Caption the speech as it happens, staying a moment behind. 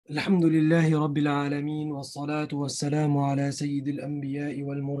الحمد لله رب العالمين والصلاة والسلام على سيد الأنبياء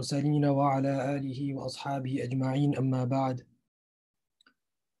والمرسلين وعلى آله وأصحابه أجمعين أما بعد.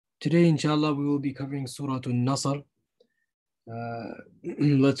 Today, inshallah, we will be covering Surah An-Nasr.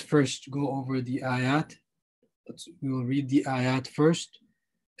 Let's first go over the ayat. We will read the ayat first,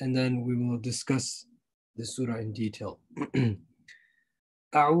 and then we will discuss the surah in detail.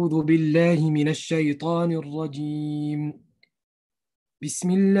 أعوذ بالله من الشيطان الرجيم.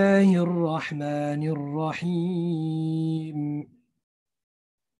 بسم الله الرحمن الرحيم.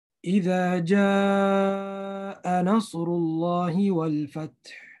 إذا جاء نصر الله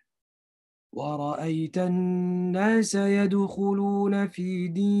والفتح ورأيت الناس يدخلون في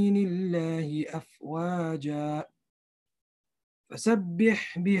دين الله أفواجا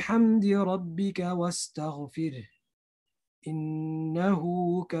فسبح بحمد ربك واستغفره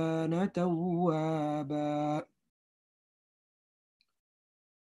إنه كان توابا.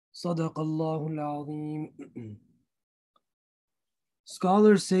 صدق الله العظيم.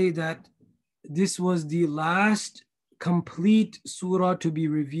 Scholars say that this was the last complete surah to be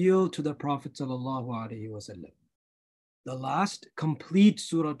revealed to the Prophet sallallahu alaihi wasallam. The last complete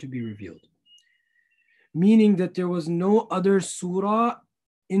surah to be revealed, meaning that there was no other surah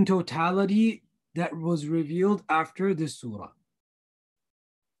in totality that was revealed after this surah.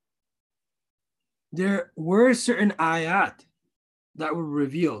 There were certain ayat that were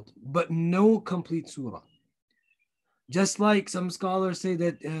revealed, but no complete surah. Just like some scholars say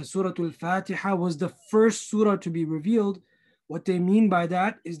that Surah Al-Fatiha was the first surah to be revealed, what they mean by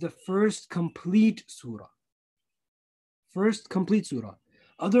that is the first complete surah. First complete surah.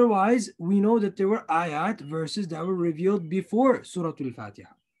 Otherwise, we know that there were ayat, verses that were revealed before Surah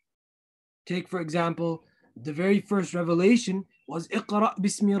Al-Fatiha. Take, for example, the very first revelation was Iqra'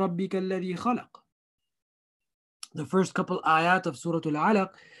 bismi rabbika alladhi khalaq. The first couple ayat of Surah Al-Alaq,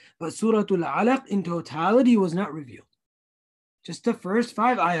 but Surah Al-Alaq in totality was not revealed. Just the first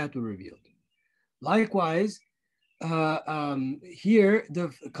 5 ayat were revealed. Likewise, here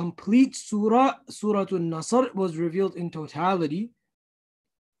the complete surah, Surah An-Nasr, was revealed in totality,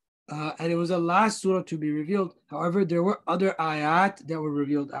 and it was the last surah to be revealed. However, there were other ayat that were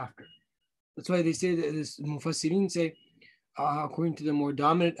revealed after. That's why they say that this Mufassirin say, according to the more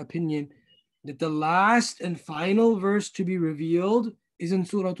dominant opinion, that the last and final verse to be revealed is in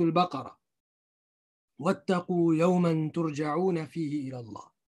Surah Al-Baqarah. وَاتَّقُوا يَوْمًا تُرْجَعُونَ فِيهِ إِلَى اللَّهِ.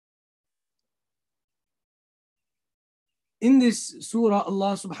 In this surah,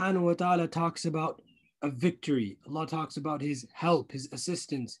 Allah subhanahu wa ta'ala talks about a victory. Allah talks about His help, His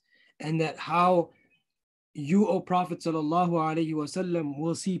assistance, and that how you, O Prophet sallallahu alaihi wasallam,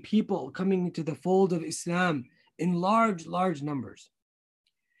 will see people coming into the fold of Islam in large, large numbers.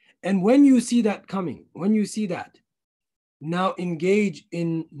 And when you see that coming, when you see that, now engage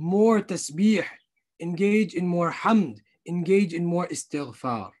in more tasbih, engage in more hamd, engage in more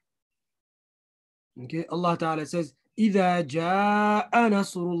istighfar. Okay, Allah Ta'ala says, إِذَا جَاءَ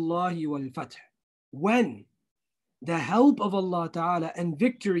نَصْرُ اللَّهِ وَالْفَتْحِ. When the help of Allah Ta'ala and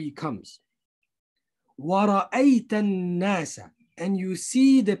victory comes. وَرَأَيْتَ النَّاسَ. And you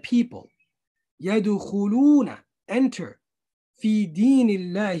see the people, يَدُخُلُونَ, enter, فِي دِينِ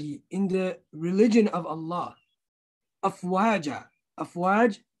اللَّهِ, in the religion of Allah. أَفْوَاجًا.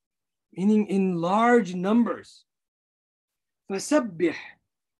 Afwaj, meaning in large numbers. فَسَبِّحْ,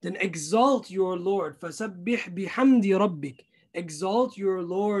 then exalt your Lord. فَسَبِّحْ بِحَمْدِ رَبِّكَ, exalt your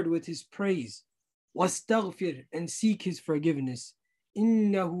Lord with His praise. وَاسْتَغْفِرْ, and seek His forgiveness.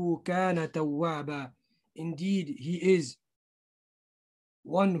 إِنَّهُ كَانَ تَوَّابًا, indeed He is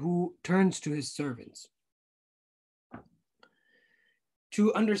one who turns to His servants.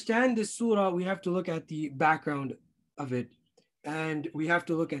 To understand this surah, we have to look at the background of it, and we have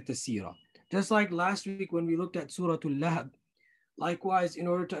to look at the seerah. Just like last week when we looked at Surah Al-Lahab, likewise, in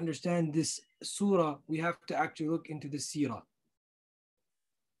order to understand this surah, we have to actually look into the seerah.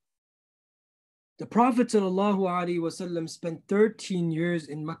 The Prophet ﷺ spent 13 years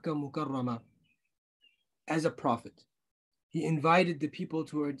in Makkah Mukarramah as a prophet. He invited the people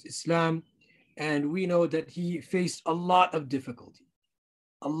towards Islam, and we know that he faced a lot of difficulty.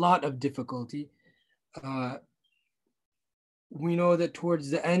 A lot of difficulty. We know that towards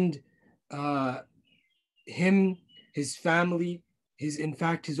the end, him, his family, his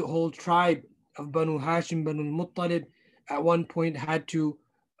whole tribe of Banu Hashim, Banu al-Muttalib, at one point had to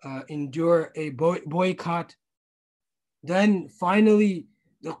endure a boycott. Then finally,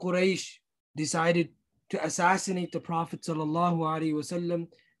 the Quraysh decided to assassinate the Prophet sallallahu alaihi wasallam.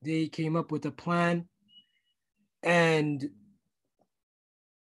 They came up with a plan, and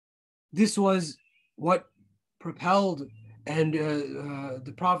this was what propelled and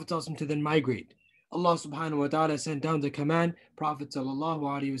the Prophet to then migrate. Allah subhanahu wa ta'ala sent down the command, Prophet sallallahu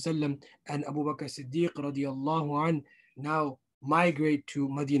alaihi wasallam and Abu Bakr Siddiq radiallahu an now migrate to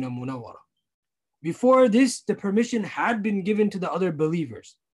Medina Munawwara. Before this, the permission had been given to the other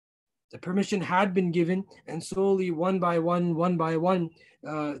believers. The permission had been given, and slowly, one by one,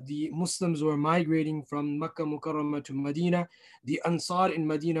 the Muslims were migrating from Makkah Mukarramah to Medina. The Ansar in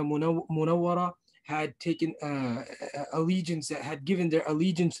Medina Munawwara had taken allegiance, had given their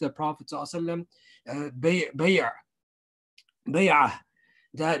allegiance to the Prophet ﷺ, bay'ah,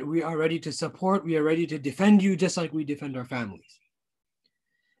 that we are ready to support, we are ready to defend you just like we defend our families.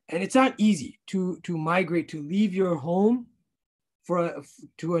 And it's not easy to migrate, to leave your home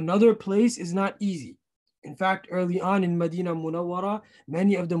to another place is not easy. In fact, early on in Medina Munawwara,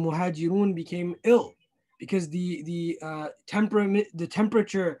 many of the muhajirun became ill because the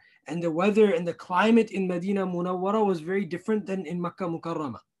temperature and the weather and the climate in Medina Munawwara was very different than in Makkah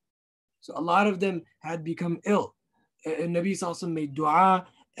Mukarramah. So a lot of them had become ill. Nabi Sallallahu made dua,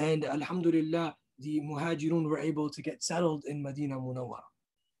 and alhamdulillah, the muhajirun were able to get settled in Medina Munawwara.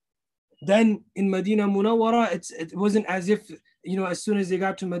 Then in Medina Munawwara, it wasn't as if, as soon as they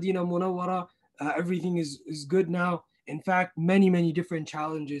got to Medina Munawwara, everything is good now. In fact, many different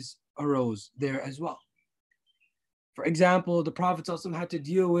challenges arose there as well. For example, the Prophet ﷺ had to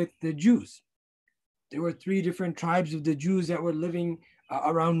deal with the Jews. There were 3 different tribes of the Jews that were living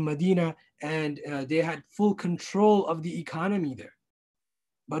around Medina, and they had full control of the economy there.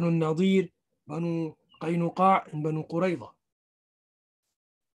 Banu Nadir, Banu Qaynuqa, and Banu Qurayza.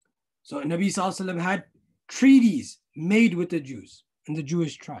 So Nabi Sallallahu Alaihi Wasallam had treaties made with the Jews and the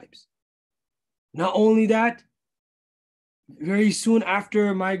Jewish tribes. Not only that, very soon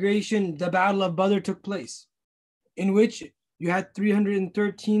after migration, the Battle of Badr took place, in which you had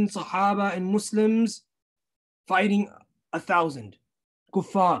 313 Sahaba and Muslims fighting 1,000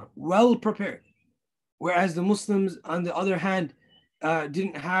 kuffar, well prepared. Whereas the Muslims, on the other hand,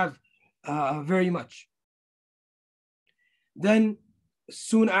 didn't have very much. Then,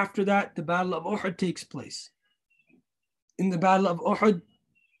 soon after that, the Battle of Uhud takes place. In the Battle of Uhud,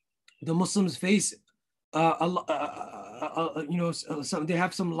 the Muslims face, they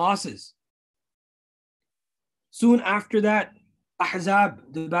have some losses. Soon after that, Ahzab,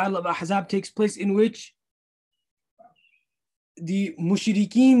 the Battle of Ahzab takes place, in which the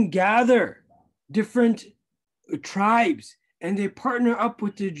Mushrikeen gather different tribes and they partner up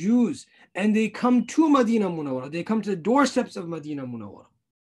with the Jews and they come to Medina Munawwara. They come to the doorsteps of Medina Munawwara.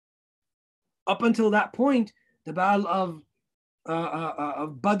 Up until that point, the Battle of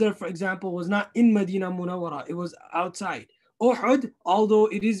Badr, for example, was not in Medina Munawwara. It was outside. Uhud, although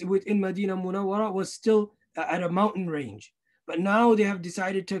it is within Medina Munawwara, was still at a mountain range. But now they have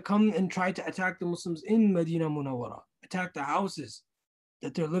decided to come and try to attack the Muslims in Medina Munawwara, attack the houses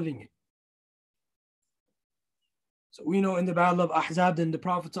that they're living in. So we know in the Battle of Ahzab, then the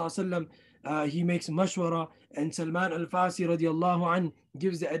Prophet ﷺ, he makes mashwara, and Salman al-Farsi radiallahu anh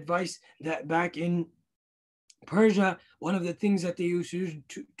gives the advice that back in Persia, one of the things that they used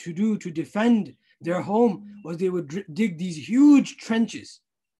to do to defend their home was they would dig these huge trenches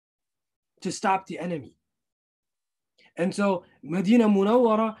to stop the enemy. And so Medina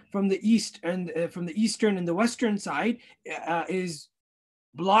Munawwara from the east and from the eastern and the western side is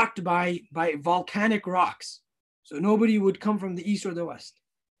blocked by volcanic rocks. So nobody would come from the east or the west.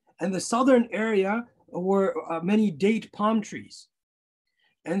 And the southern area were many date palm trees.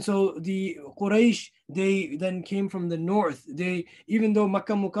 And so the Quraysh, they then came from the north. Even though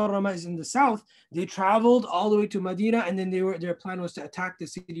Makkah Mukarramah is in the south, they traveled all the way to Medina, and then their plan was to attack the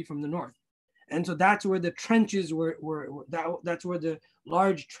city from the north. And so that's where the trenches that's where the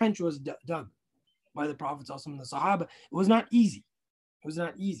large trench was dug by the Prophet and the Sahaba. It was not easy. It was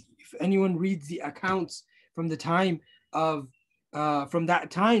not easy. If anyone reads the accounts from the time of, from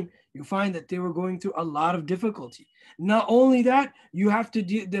that time, you find that they were going through a lot of difficulty. Not only that, you have to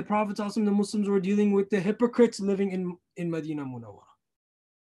the Prophet and the Muslims were dealing with the hypocrites living in Medina Munawwara,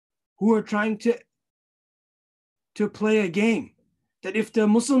 who are trying to play a game. That if the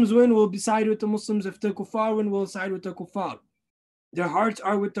Muslims win, we'll side with the Muslims. If the kuffar win, we'll side with the kuffar. Their hearts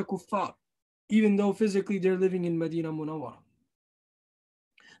are with the kuffar, even though physically they're living in Medina Munawwara.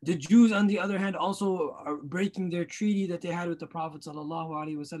 The Jews, on the other hand, also are breaking their treaty that they had with the Prophet sallallahu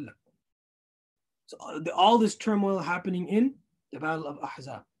alaihi wasallam. So all this turmoil happening in the Battle of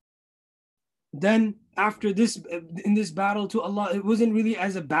Ahzab. Then after this, in this battle to Allah, it wasn't really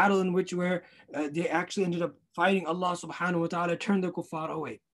as a battle in which where they actually ended up fighting. Allah subhanahu wa ta'ala turned the kuffar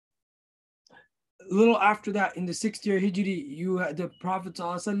away. A little after that, in the 6th year Hijri, the Prophet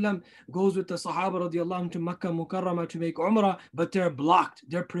ﷺ goes with the Sahaba radiallahu anhum to Makkah Mukarramah to make Umrah, but they're blocked,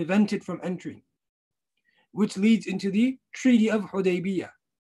 they're prevented from entering, which leads into the Treaty of Hudaybiyah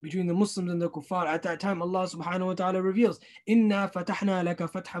between the Muslims and the Kuffar. At that time, Allah subhanahu wa ta'ala reveals, Inna fatahna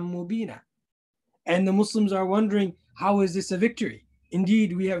laka fatham mubina. And the Muslims are wondering, how is this a victory?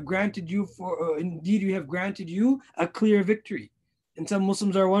 Indeed, we have granted you a clear victory. And some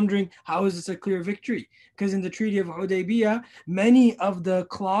Muslims are wondering, how is this a clear victory? Because in the Treaty of Hudaybiyah, many of the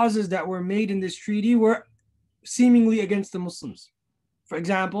clauses that were made in this treaty were seemingly against the Muslims. For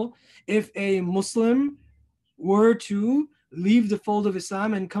example, if a Muslim were to leave the fold of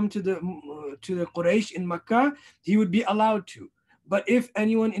Islam and come to the Quraysh in Makkah, he would be allowed to. But if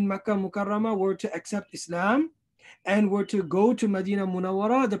anyone in Makkah Mukarramah were to accept Islam and were to go to Medina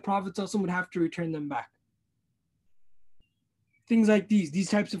Munawwara, the Prophet would have to return them back. Things like these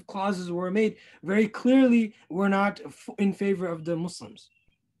types of clauses were made very clearly were not in favor of the Muslims.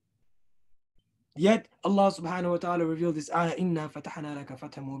 Yet Allah subhanahu wa ta'ala revealed this ayah, Inna fatahna laka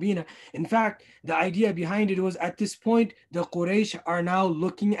fatham mubina. In fact, the idea behind it was, at this point, the Quraysh are now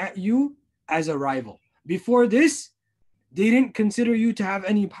looking at you as a rival. Before this, they didn't consider you to have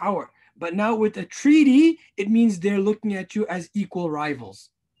any power. But now with a treaty, it means they're looking at you as equal rivals.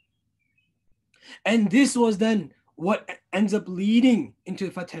 And this was then what ends up leading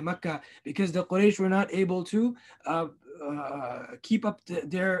into Fath Makkah, because the Quraysh were not able to keep up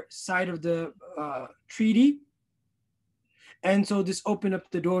their side of the treaty. And so this opened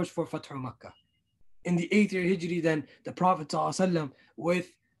up the doors for Fath Makkah. In the 8th year Hijri, then the Prophet ﷺ,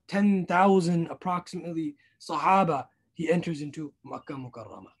 with 10,000 approximately Sahaba, he enters into Makkah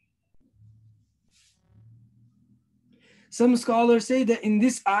Mukarramah. Some scholars say that in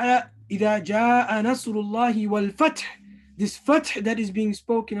this ayah, إِذَا جَاءَ نَصْرُ اللَّهِ وَالْفَتْحِ, this fath that is being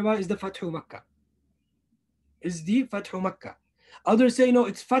spoken about is the Fath Makkah. Is the Fath Makkah. Others say no,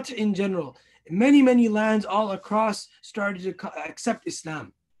 it's fath in general. Many lands all across started to accept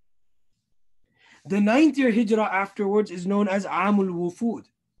Islam. The 9th year Hijrah afterwards is known as Amul Wufud.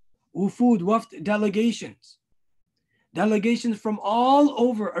 Wufud, waft, delegations. Delegations from all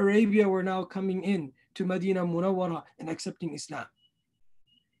over Arabia were now coming in to Medina Munawwara and accepting Islam.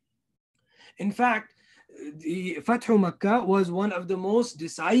 In fact, the Fath Makkah was one of the most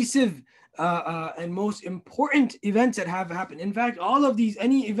decisive and most important events that have happened. In fact, all of these,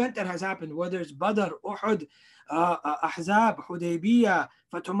 any event that has happened, whether it's Badr, Uhud, Ahzab, Hudaybiyah,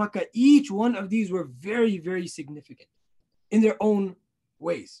 Fath Makkah, each one of these were very significant in their own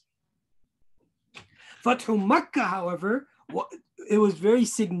ways. Fath Makkah, however, it was very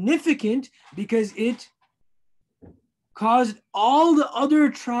significant because it caused all the other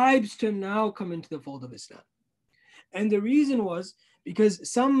tribes to now come into the fold of Islam. And the reason was because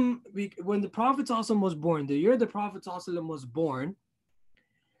when the Prophet ﷺ was born, the year the Prophet ﷺ was born,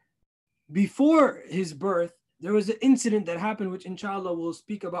 before his birth, there was an incident that happened, which inshallah we'll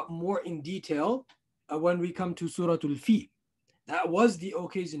speak about more in detail when we come to Surah Al-Fil. That was the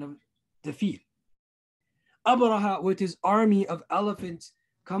occasion of the Fil. Abraha, with his army of elephants,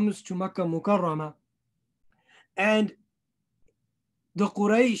 comes to Makkah Mukarramah, and the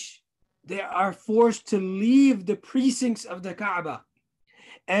Quraysh, they are forced to leave the precincts of the Kaaba.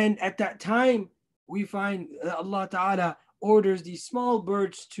 And at that time, we find that Allah Ta'ala orders these small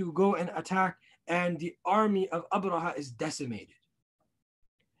birds to go and attack, and the army of Abraha is decimated.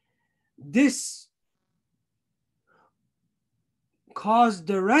 This caused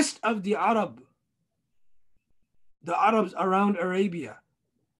the rest of the Arabs around Arabia,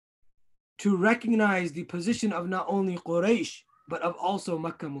 to recognize the position of not only Quraysh, but of also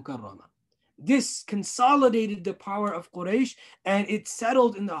Makkah Mukarramah. This consolidated the power of Quraysh, and it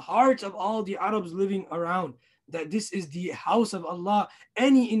settled in the hearts of all the Arabs living around that this is the house of Allah.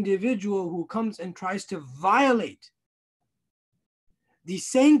 Any individual who comes and tries to violate the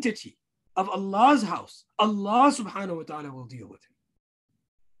sanctity of Allah's house, Allah subhanahu wa ta'ala will deal with him.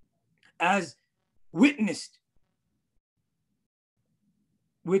 As witnessed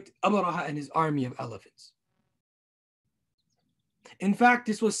with Abraha and his army of elephants. In fact,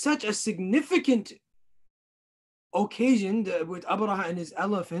 this was such a significant occasion with Abraha and his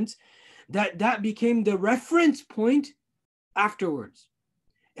elephants that became the reference point afterwards.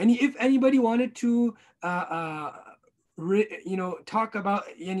 And if anybody wanted to talk about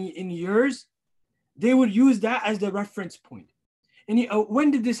in years, they would use that as the reference point. And when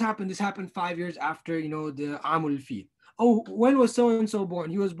did this happen? This happened 5 years after the Amul Fil. Oh, when was so-and-so born?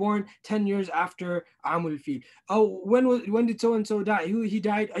 He was born 10 years after Amul Fil. Oh, when did so-and-so die? He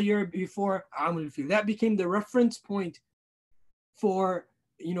died a year before Amul Fil. That became the reference point for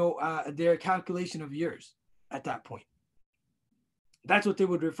their calculation of years at that point. That's what they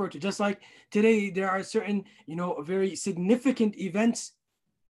would refer to. Just like today, there are certain, very significant events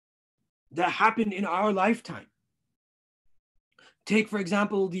that happened in our lifetime. Take, for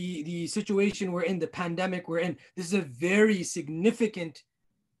example, the situation we're in, the pandemic we're in. This is a very significant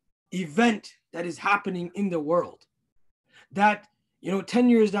event that is happening in the world that, 10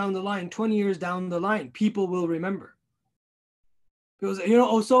 years down the line, 20 years down the line, people will remember. Because,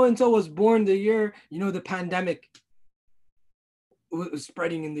 so-and-so was born the year, the pandemic was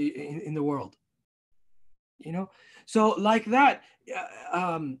spreading in the world. So like that,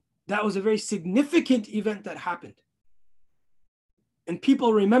 that was a very significant event that happened. And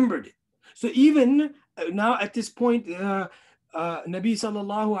people remembered it. So even now at this point, Nabi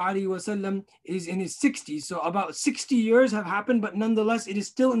sallallahu alaihi wasallam is in his 60s. So about 60 years have happened, but nonetheless, it is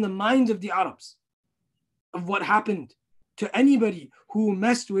still in the minds of the Arabs of what happened to anybody who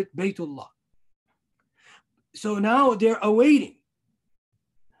messed with Baytullah. So now they're awaiting.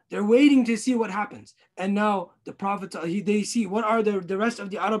 They're waiting to see what happens. And now the Prophet, they see what are the rest of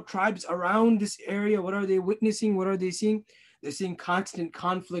the Arab tribes around this area. What are they witnessing? What are they seeing? They're seeing constant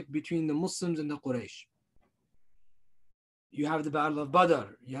conflict between the Muslims and the Quraysh. You have the Battle of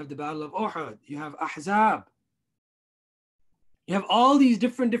Badr. You have the Battle of Uhud. You have Ahzab. You have all these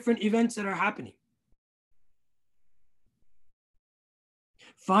different events that are happening.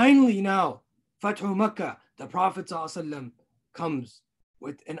 Finally now, Fathu Makkah, the Prophet ﷺ comes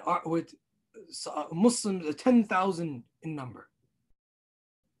with Muslims 10,000 in number.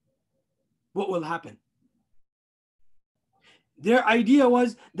 What will happen? Their idea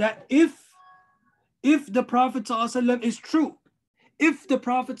was that if the Prophet ﷺ is true, if the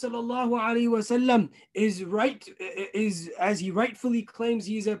Prophet ﷺ is right, is as he rightfully claims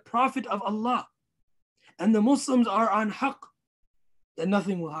he is a prophet of Allah, and the Muslims are on haqq, then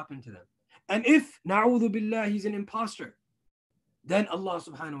nothing will happen to them. And if, na'udhu billah, he's an imposter, then Allah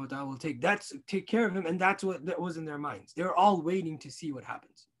subhanahu wa ta'ala will take care of him. And that's what that was in their minds. They're all waiting to see what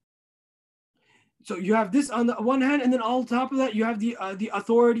happens. So you have this on the one hand, and then on top of that, you have the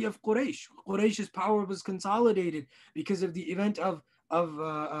authority of Quraysh. Quraysh's power was consolidated because of the event of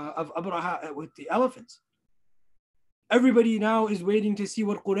Abraha with the elephants. Everybody now is waiting to see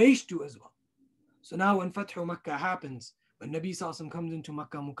what Quraysh do as well. So now when Fathu Makkah happens, when Nabi Sallallahu Alaihi Wasallam comes into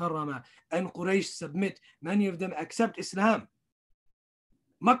Makkah Mukarramah and Quraysh submit, many of them accept Islam.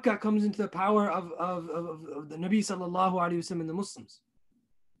 Makkah comes into the power of the Nabi Sallallahu Alaihi Wasallam and the Muslims.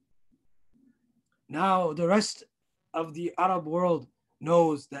 Now the rest of the Arab world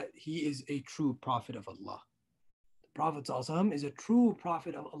knows that he is a true prophet of Allah. The Prophet ﷺ is a true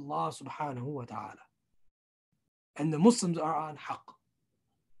prophet of Allah subhanahu wa ta'ala. And the Muslims are on haqq.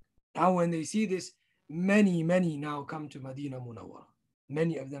 Now when they see this, many now come to Medina Munawwara.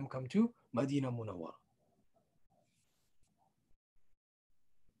 Many of them come to Medina Munawwara.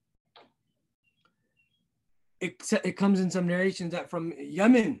 It comes in some narrations that from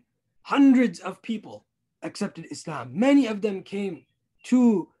Yemen, hundreds of people accepted Islam. Many of them came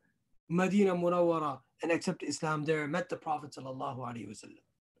to Medina Munawwara and accepted Islam there, met the Prophet sallallahu alaihi wasallam.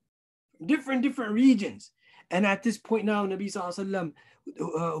 Different regions. And at this point now, Nabi sallallahu alaihi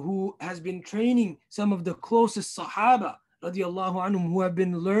wasallam, who has been training some of the closest Sahaba radiallahu anhum, who have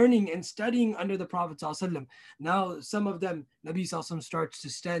been learning and studying under the Prophet sallallahu alaihi wasallam. Now some of them, Nabi sallallahu alaihi wasallam starts to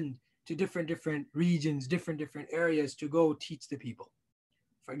send to different regions, different areas to go teach the people.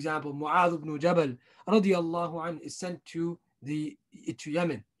 For example, Mu'adh ibn Jabal radiallahu anhu is sent to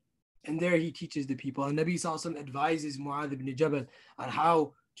Yemen, and there he teaches the people. And Nabi sallallahu alaihi wasallam advises Mu'adh ibn Jabal on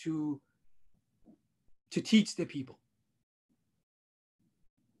how to teach the people.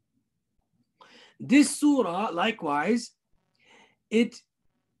 This surah, likewise, it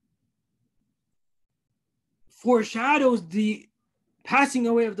foreshadows the passing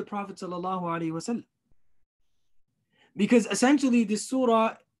away of the Prophet sallallahu alaihi wasallam. Because essentially this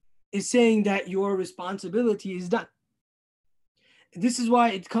surah is saying that your responsibility is done. This is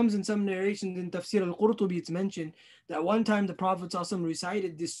why it comes in some narrations in Tafsir al-Qurtubi, it's mentioned that one time the Prophet ﷺ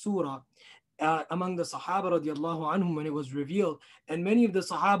recited this surah among the Sahaba radiallahu anhum when it was revealed, and many of the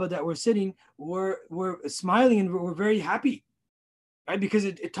Sahaba that were sitting were smiling and were very happy, right? Because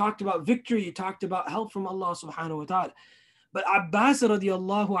it talked about victory, it talked about help from Allah subhanahu wa ta'ala. But Abbas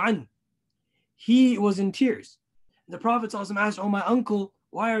radiallahu anhu, he was in tears. The Prophet ﷺ asked, "Oh my uncle,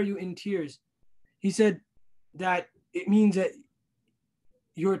 why are you in tears?" He said that it means that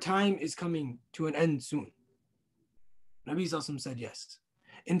your time is coming to an end soon. Nabi ﷺ said yes.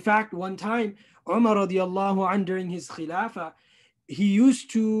 In fact, one time, Umar radiallahu anhu, during his khilafah, he used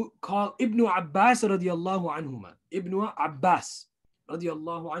to call Ibn Abbas radiallahu anhuma, Ibn Abbas,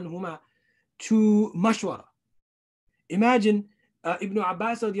 radiallahu anhuma to mashwara. Imagine Ibn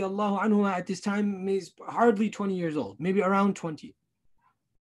Abbas radiallahu anhuma at this time is hardly 20 years old, maybe around 20.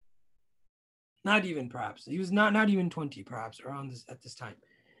 Not even perhaps. He was not even 20 perhaps around this at this time.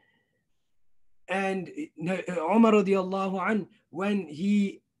 And Umar radiallahu anh, when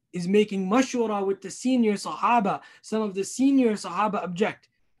he is making mashwara with the senior Sahaba, some of the senior Sahaba object.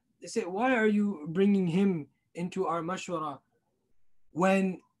 They say, why are you bringing him into our mashwara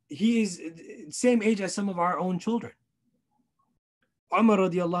when he is same age as some of our own children? Umar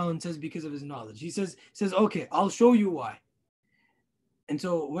radiallahu anh says, because of his knowledge. He says, okay, I'll show you why. And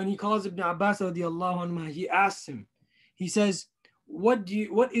so when he calls Ibn Abbas radiallahu anhu, he asks him, he says, what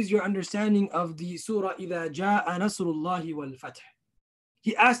is your understanding of the surah إِذَا جَاءَ نَصْرُ اللَّهِ وَالْفَتْحِ?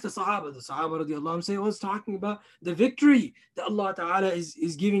 He asked the Sahaba radiallahu anhu, say, well, it's talking about the victory that Allah Ta'ala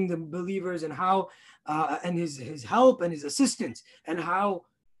is giving the believers, and how and his help and his assistance, and how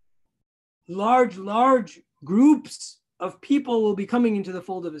large groups of people will be coming into the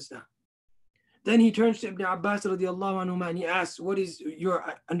fold of Islam. Then he turns to Ibn Abbas radiallahu anhu and he asks, what is your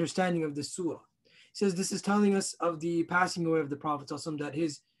understanding of this surah? He says, this is telling us of the passing away of the Prophet that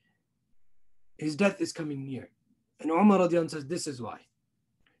his death is coming near. And Umar radiallahu anhu says, this is why.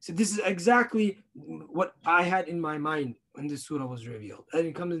 So this is exactly what I had in my mind when this surah was revealed. And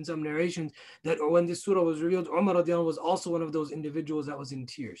it comes in some narrations that when this surah was revealed, Umar radiallahu anhu was also one of those individuals that was in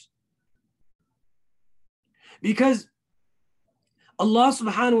tears. Because Allah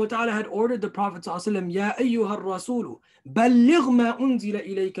subhanahu wa ta'ala had ordered the Prophet sallallahu Ya ayyuha rasulu balligh ma unzila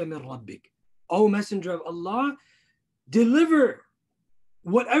ilayka min rabbik. O Messenger of Allah, deliver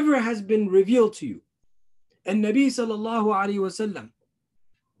whatever has been revealed to you. And Nabi sallallahu alayhi wa sallam,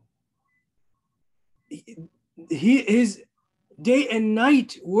 his day and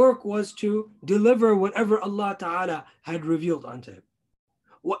night work was to deliver whatever Allah Ta'ala had revealed unto him.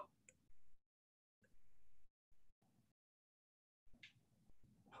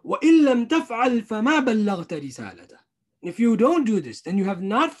 وَإِن لَمْ تَفْعَلْ فَمَا بَلَّغْتَ رِسَالَتَهُ. If you don't do this, then you have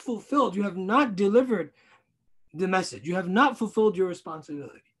not fulfilled, you have not delivered the message, you have not fulfilled your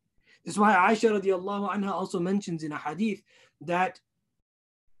responsibility. This is why Aisha radiallahu anha also mentions in a hadith that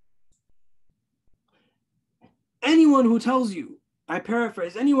anyone who tells you, I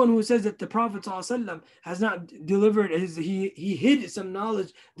paraphrase, anyone who says that the Prophet ﷺ has not delivered, he hid some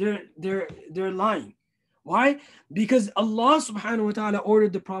knowledge, they're lying. Why? Because Allah subhanahu wa ta'ala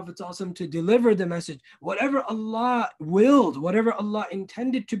ordered the Prophet ﷺ to deliver the message. Whatever Allah willed, whatever Allah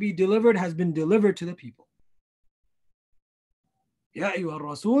intended to be delivered has been delivered to the people. Ya ayyuha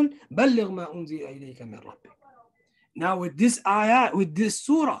rasul, balligh ma unzila ilayka min rabbik. Now with this ayat, with this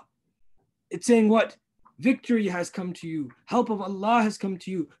surah, it's saying what? Victory has come to you. Help of Allah has come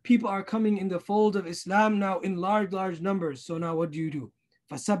to you. People are coming in the fold of Islam now in large numbers. So now what do?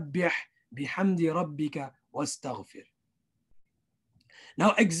 فَسَبِّحْ بِحَمْدِ رَبِّكَ وَاسْتَغْفِرْ.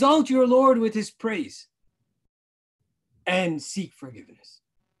 Now exalt your Lord with his praise and seek forgiveness.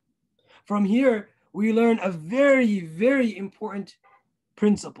 From here, we learn a very important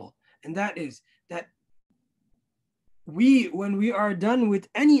principle. And that is that when we are done with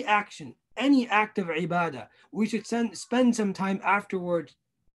any action, any act of ibadah, we should spend some time afterwards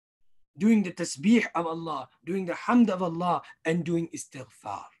doing the tasbih of Allah, doing the hamd of Allah, and doing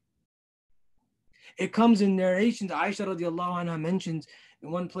istighfar. It comes in narrations. Aisha radiallahu anha mentions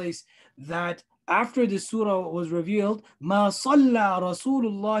in one place that after the surah was revealed, ما صلى رسول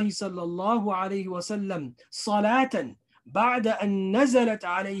الله صلى الله عليه وسلم صلاة بعد أن نزلت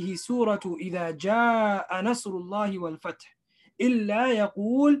عليه سورة إذا جاء نصر الله والفتح إلا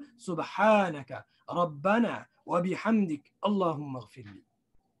يقول سبحانك ربنا وبحمدك اللهم اغفر لي.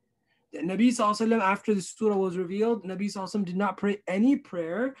 The Nabi Sallallahu after the surah was revealed, Nabi Sallallahu did not pray any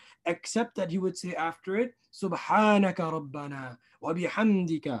prayer except that he would say after it, Subhanaka Rabbana wa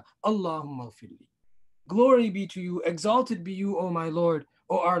bihamdika Allahumma ghfir li. Glory be to you, exalted be you, O my Lord,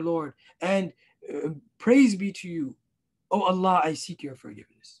 O our Lord, and praise be to you, O Allah, I seek your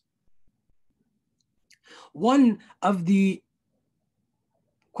forgiveness. One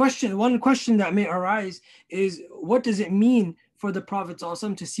question that may arise is, what does it mean for the Prophet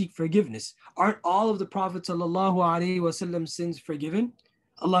ﷺ to seek forgiveness? Aren't all of the Prophet ﷺ sins forgiven?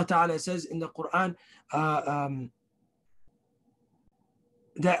 Allah Ta'ala says in the Quran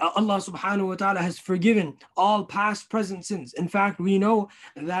that Allah subhanahu wa ta'ala has forgiven all past, present sins. In fact, we know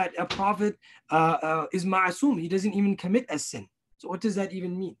that a prophet is ma'asum. He doesn't even commit a sin. So what does that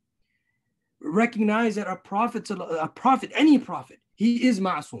even mean? Recognize that a prophet, any prophet, he is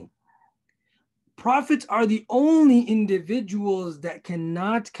ma'asum. Prophets are the only individuals that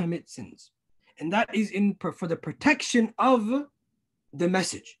cannot commit sins. And that is for the protection of the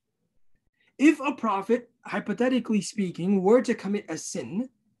message. If a prophet, hypothetically speaking, were to commit a sin,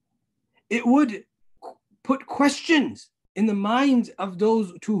 it would put questions in the minds of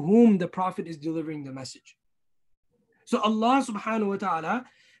those to whom the prophet is delivering the message. So Allah subhanahu wa ta'ala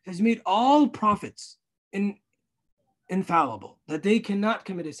has made all prophets infallible, that they cannot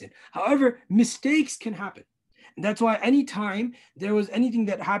commit a sin. However, mistakes can happen. And that's why anytime there was anything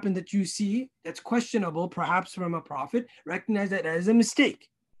that happened that you see that's questionable, perhaps from a prophet, recognize that as a mistake.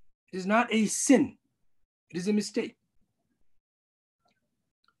 It is not a sin. It is a mistake.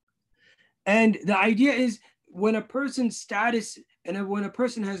 And the idea is when a person's status and when a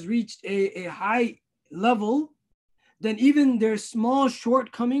person has reached a high level, then even their small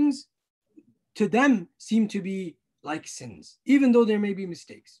shortcomings to them seem to be like sins, even though there may be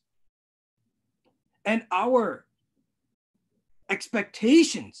mistakes. And our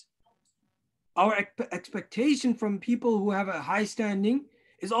expectation from people who have a high standing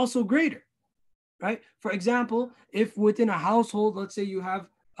is also greater, right? For example, if within a household, let's say you have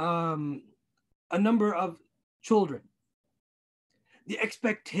a number of children, the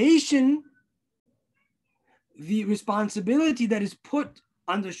expectation, the responsibility that is put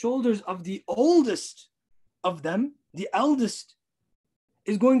on the shoulders of the oldest of them, the eldest,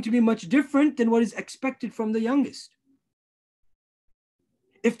 is going to be much different than what is expected from the youngest.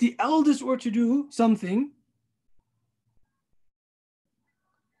 If the eldest were to do something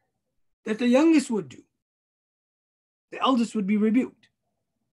that the youngest would do, the eldest would be rebuked.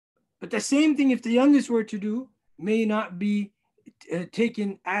 But the same thing if the youngest were to do may not be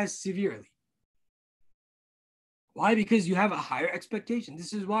taken as severely. Why? Because you have a higher expectation.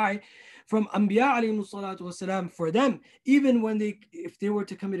 This is why from Anbiya alayhi salatu wasalam, for them, even when if they were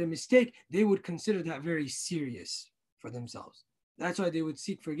to commit a mistake, they would consider that very serious for themselves. That's why they would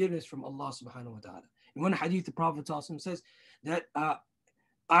seek forgiveness from Allah subhanahu wa ta'ala. In one hadith, the Prophet says that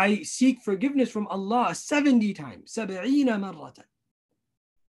I seek forgiveness from Allah 70 times, 70 marratan,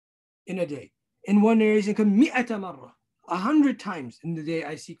 in a day. In one narration, 100 times in the day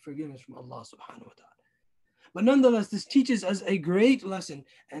I seek forgiveness from Allah subhanahu wa ta'ala. But nonetheless, this teaches us a great lesson,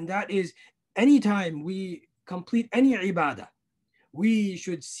 and that is anytime we complete any ibadah, we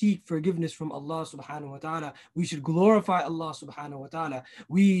should seek forgiveness from Allah subhanahu wa ta'ala. We should glorify Allah subhanahu wa ta'ala.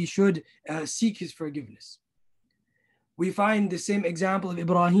 We should seek His forgiveness. We find the same example of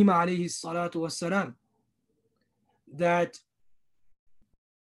Ibrahim alayhi salatu wassalam, that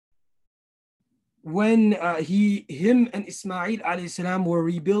when him and Ismail alayhi salam were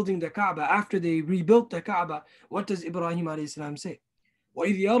rebuilding the Kaaba, after they rebuilt the Kaaba, what does Ibrahim alayhi salam say?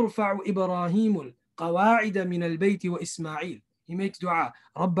 وَإِذْ يَرْفَعُ إِبْرَاهِيمُ الْقَوَاعِدَ مِنَ الْبَيْتِ وَإِسْمَاعِيلُ. He makes dua,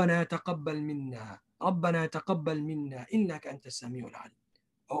 رَبَّنَا تَقَبَّلْ مِنَّا رَبَّنَا تَقَبَّلْ مِنَّا إِنَّكَ أَنْتَ السَّمِيعُ الْعَلِيمُ.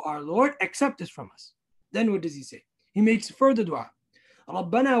 Oh our Lord, accept this from us. Then what does he say? He makes further dua,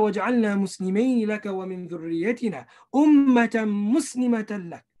 رَبَّنَا وَاجْعَلْنَا مُسْلِمَيْنِ لَكَ وَمِنْ ذُرِّيَّتِنَا أُمَّةً مُسْلِمَةً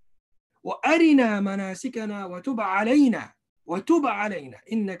لَكَ وَأَرِنَا مَنَاسِكَنَا وَتُبْ عَلَيْنَا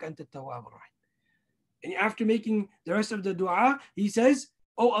إِنَّكَ أَنْتَ التَّوَّابُ الرَّحِيمُ. And after making the rest of the dua, he says,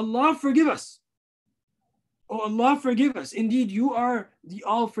 Oh Allah, forgive us. Oh Allah, forgive us. Indeed, you are the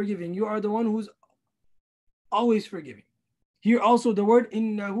all-forgiving. You are the one who's always forgiving. Here also the word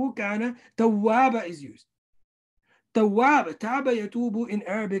إِنَّهُ كَانَ تَوَّابًا is used. Tawwab, taba yatubu in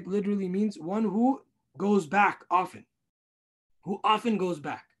Arabic literally means one who goes back often. Who often goes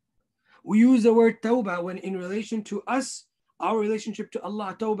back. We use the word tawbah when in relation to us, our relationship to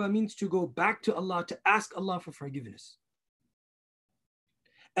Allah. Tawbah means to go back to Allah, to ask Allah for forgiveness.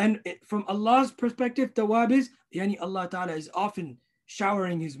 And from Allah's perspective, tawab is, yani Allah Ta'ala is often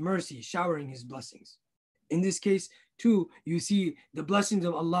showering His mercy, showering His blessings. In this case, too, you see the blessings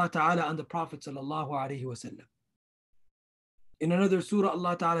of Allah Ta'ala on the Prophet Sallallahu Alaihi Wasallam. In another surah,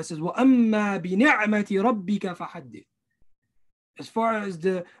 Allah Ta'ala says, وَأَمَّا بِنِعْمَةِ رَبِّكَ فَحَدِّثْ. As far as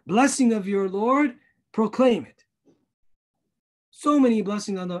the blessing of your Lord, proclaim it. So many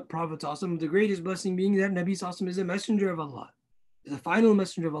blessings on the Prophet ﷺ, the greatest blessing being that Nabi ﷺ is a messenger of Allah, is a final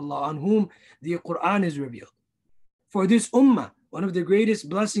messenger of Allah on whom the Quran is revealed. For this ummah, one of the greatest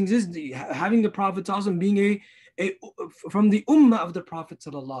blessings is having the Prophet ﷺ being from the ummah of the Prophet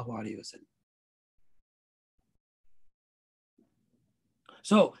ﷺ.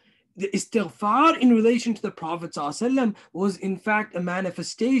 So the istighfar in relation to the Prophet ﷺ was in fact a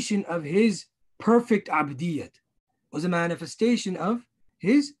manifestation of his perfect abdiyat, was a manifestation of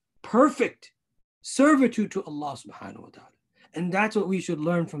his perfect servitude to Allah subhanahu wa ta'ala. And that's what we should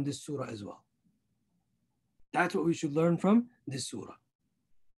learn from this surah as well. That's what we should learn from this surah.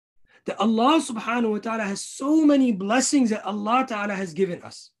 That Allah subhanahu wa ta'ala has so many blessings that Allah ta'ala has given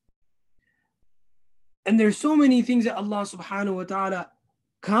us. And there's so many things that Allah subhanahu wa ta'ala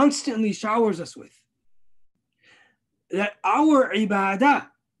constantly showers us with, that our ibadah,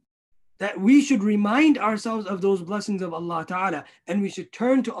 that we should remind ourselves of those blessings of Allah ta'ala, and we should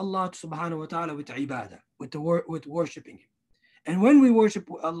turn to Allah subhanahu wa ta'ala with ibadah, with worshiping Him. And when we worship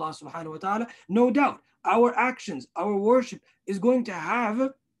Allah subhanahu wa ta'ala, no doubt our actions, our worship is going to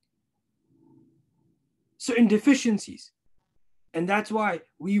have certain deficiencies. And that's why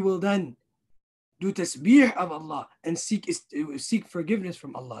we will then do tasbih of Allah and seek forgiveness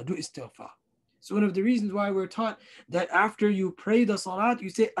from Allah, do istighfar. So one of the reasons why we're taught that after you pray the salat,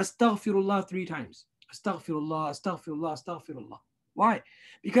 you say astaghfirullah 3 times. Astaghfirullah, astaghfirullah, astaghfirullah. Why?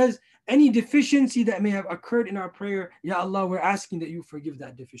 Because any deficiency that may have occurred in our prayer, Ya Allah, we're asking that you forgive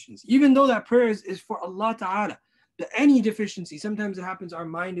that deficiency. Even though that prayer is for Allah Ta'ala, but any deficiency, sometimes it happens our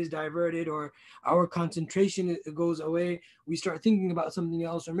mind is diverted or our concentration goes away. We start thinking about something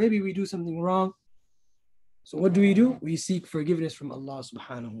else, or maybe we do something wrong. So what do? We seek forgiveness from Allah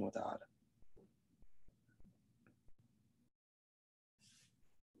subhanahu wa ta'ala.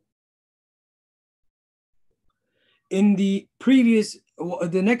 In the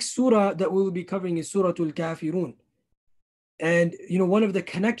next surah that we will be covering is Surah Al-Kafirun. And one of the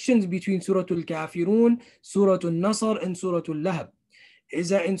connections between Surah Al-Kafirun, Surah Al-Nasr, and Surah Al-Lahab is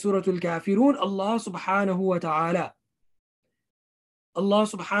that in Surah Al-Kafirun, Allah subhanahu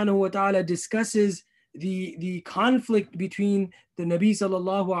wa ta'ala discusses the conflict between the Nabi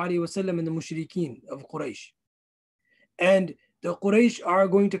sallallahu alayhi wasallam and the mushrikeen of Quraysh. And the Quraysh are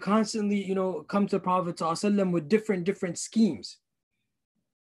going to constantly, come to the Prophet ﷺ with different schemes,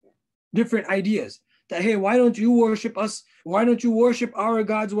 different ideas. That, hey, why don't you worship us? Why don't you worship our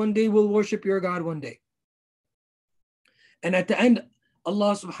gods one day? We'll worship your God one day. And at the end,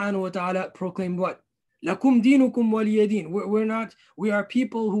 Allah subhanahu wa ta'ala proclaimed what? Lakum dinukum waliyadin. We are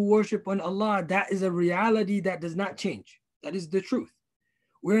people who worship one Allah. That is a reality that does not change. That is the truth.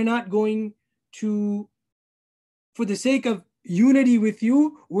 We're not going to, for the sake of unity with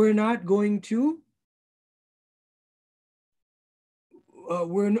you, we're not going to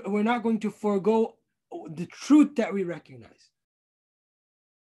we're not going to forego the truth that we recognize.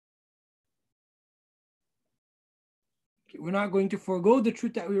 We're not going to forego the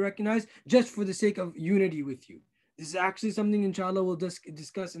truth that we recognize just for the sake of unity with you. This is actually something, inshallah, we'll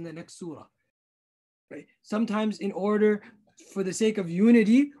discuss in the next surah. Right? Sometimes in order, for the sake of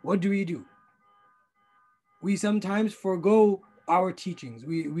unity, what do? We sometimes forego our teachings.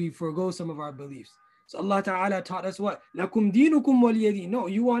 We forego some of our beliefs. So Allah Ta'ala taught us what? Lakum dinukum waliyadin. No,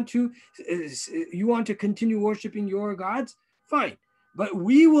 you want to continue worshiping your gods? Fine. But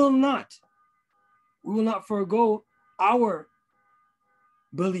we will not forego our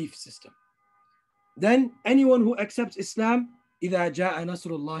belief system. Then anyone who accepts Islam, إِذَا جَاءَ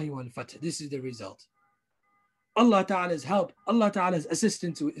نَصْرُ اللَّهِ وَالْفَتْحِ. This is the result. Allah Ta'ala's help, Allah Ta'ala's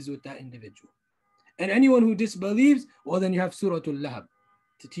assistance is with that individual. And anyone who disbelieves, well, then you have Surah Al-Lahab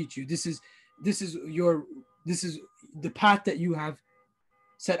to teach you. This is the path that you have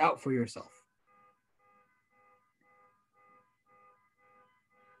set out for yourself.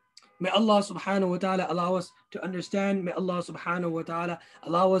 May Allah subhanahu wa ta'ala allow us to understand. May Allah subhanahu wa ta'ala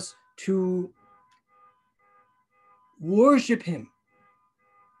allow us to worship Him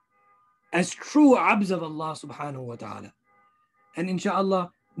as true abds of Allah subhanahu wa ta'ala. And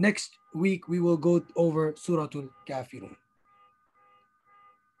inshallah, next week we will go over Surah Al-Kafirun.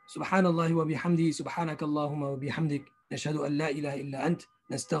 Subhanallah wa bihamdihi, subhanakallahumma wa bihamdik, nashhadu an la ilaha illa ant,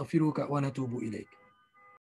 nastaghfiruka wa natubu ilayk.